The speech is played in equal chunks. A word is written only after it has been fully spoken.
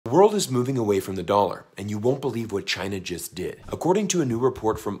world is moving away from the dollar, and you won't believe what China just did. According to a new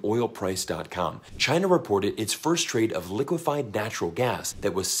report from oilprice.com, China reported its first trade of liquefied natural gas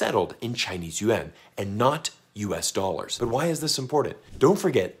that was settled in Chinese yuan and not US dollars. But why is this important? Don't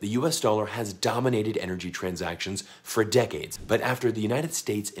forget, the US dollar has dominated energy transactions for decades, but after the United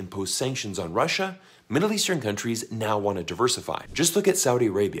States imposed sanctions on Russia, Middle Eastern countries now want to diversify. Just look at Saudi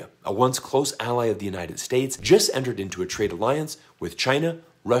Arabia, a once close ally of the United States, just entered into a trade alliance with China,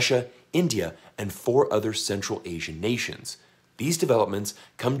 Russia, India, and 4 other Central Asian nations. These developments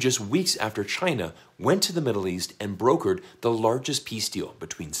come just weeks after China went to the Middle East and brokered the largest peace deal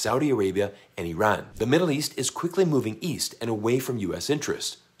between Saudi Arabia and Iran. The Middle East is quickly moving east and away from US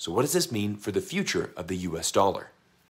interests. So what does this mean for the future of the US dollar?